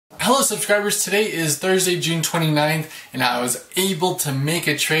Hello subscribers, today is Thursday, June 29th, and I was able to make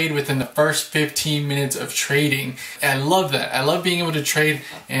a trade within the first 15 minutes of trading. And I love that. I love being able to trade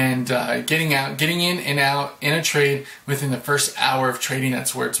and getting in and out in a trade within the first hour of trading.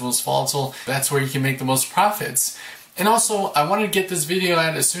 That's where it's most volatile. That's where you can make the most profits. And also, I wanted to get this video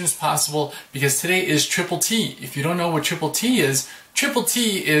out as soon as possible because today is Triple T. If you don't know what Triple T is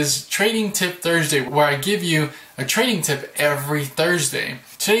Trading Tip Thursday, where I give you a trading tip every Thursday.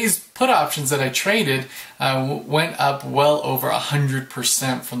 Today's put options that I traded went up well over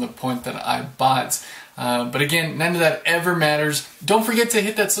 100% from the point that I bought. But again, none of that ever matters. Don't forget to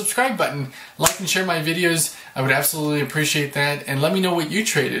hit that subscribe button, like and share my videos. I would absolutely appreciate that. And let me know what you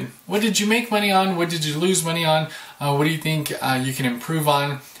traded. What did you make money on? What did you lose money on? What do you think you can improve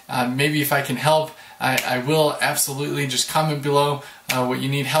on? Maybe if I can help, I will absolutely. Just comment below what you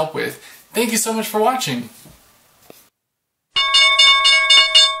need help with. Thank you so much for watching.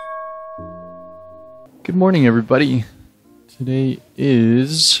 Good morning, everybody. Today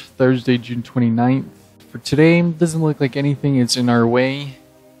is Thursday, June 29th. For today, it doesn't look like anything is in our way.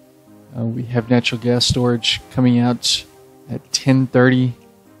 We have natural gas storage coming out at 10:30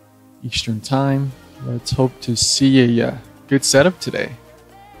 Eastern Time. Let's hope to see a good setup today.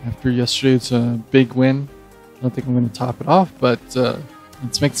 After yesterday's big win, I don't think I'm going to top it off, but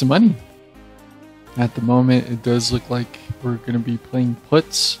let's make some money. At the moment, it does look like we're going to be playing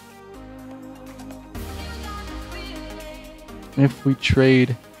puts. If we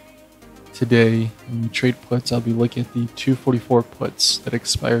trade today and we trade puts, I'll be looking at the 244 puts that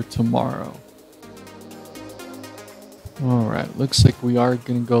expire tomorrow. Alright, looks like we are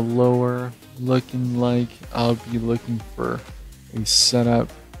going to go lower. Looking like I'll be looking for a setup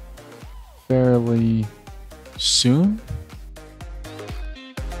fairly soon.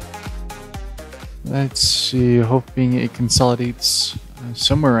 Let's see, hoping it consolidates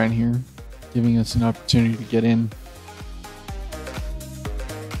somewhere around here, giving us an opportunity to get in.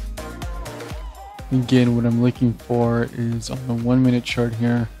 Again, what I'm looking for is on the 1 minute chart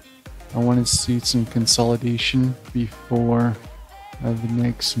here. I want to see some consolidation before the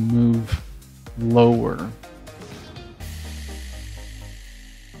next move lower.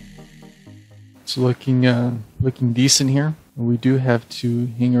 It's looking decent here. We do have to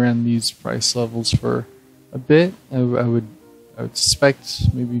hang around these price levels for a bit. I would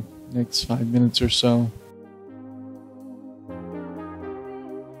suspect maybe next 5 minutes or so.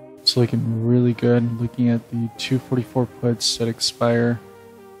 It's looking really good. Looking at the 244 puts that expire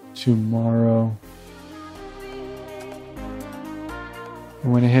tomorrow. I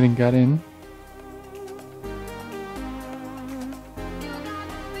went ahead and got in.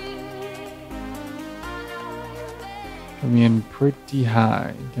 Got me in pretty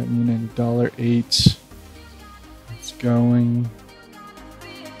high. Got me in at $1.08. It's going.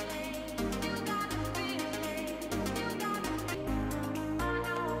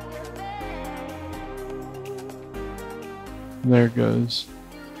 There it goes.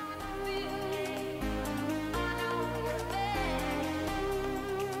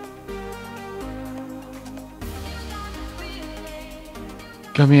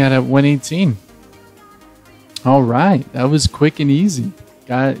 Got me out at 118. All right, that was quick and easy.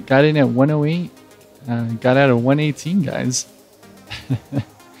 Got in at 108. Got out at 118, guys.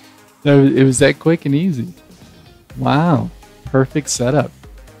 It was that quick and easy. Wow, perfect setup.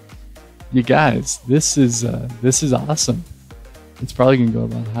 You guys, this is awesome. It's probably gonna go a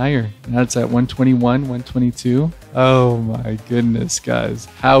lot higher. Now it's at 121, 122. Oh my goodness, guys.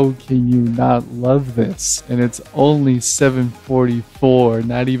 How can you not love this? And it's only 7:44,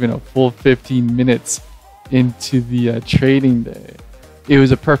 not even a full 15 minutes into the trading day. It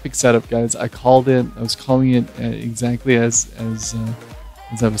was a perfect setup, guys. I called it. I was calling it exactly as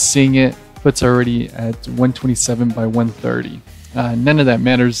I was seeing it. Puts already at 127 by 130. None of that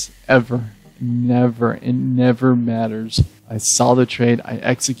matters ever. Never. It never matters. I saw the trade, I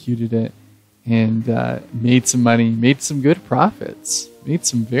executed it, and made some money, made some good profits, made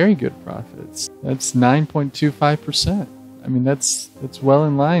some very good profits. That's 9.25%. I mean, that's well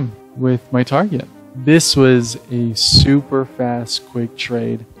in line with my target. This was a super fast, quick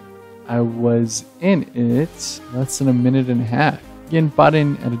trade. I was in it less than a minute and a half. Again, bought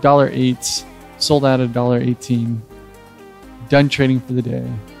in at $1.08, sold out at $1.18. Done trading for the day.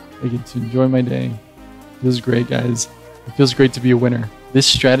 I get to enjoy my day. Feels great, guys. It feels great to be a winner. This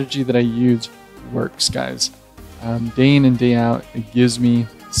strategy that I use works, guys. Day in and day out, it gives me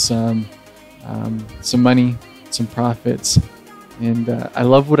some money, some profits, and I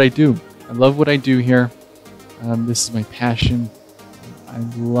love what I do. I love what I do here. This is my passion. I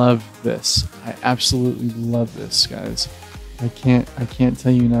love this. I absolutely love this, guys. I can't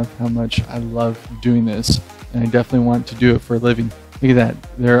tell you enough how much I love doing this, and I definitely want to do it for a living. Look at that.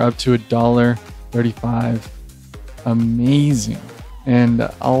 They're up to $1.35. Amazing. And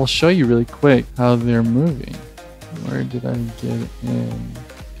I'll show you really quick how they're moving. Where did I get in?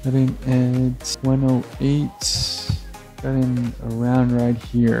 Got in at 108. Got in around right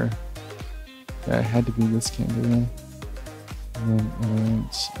here. That had to be this candle, yeah. And then it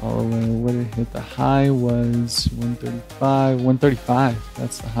went all the way. What it hit? The high was 135. 135.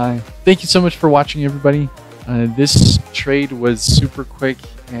 That's the high. Thank you so much for watching, everybody. This trade was super quick,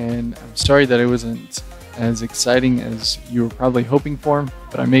 and I'm sorry that it wasn't as exciting as you were probably hoping for,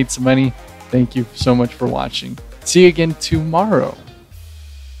 but I made some money. Thank you so much for watching. See you again tomorrow.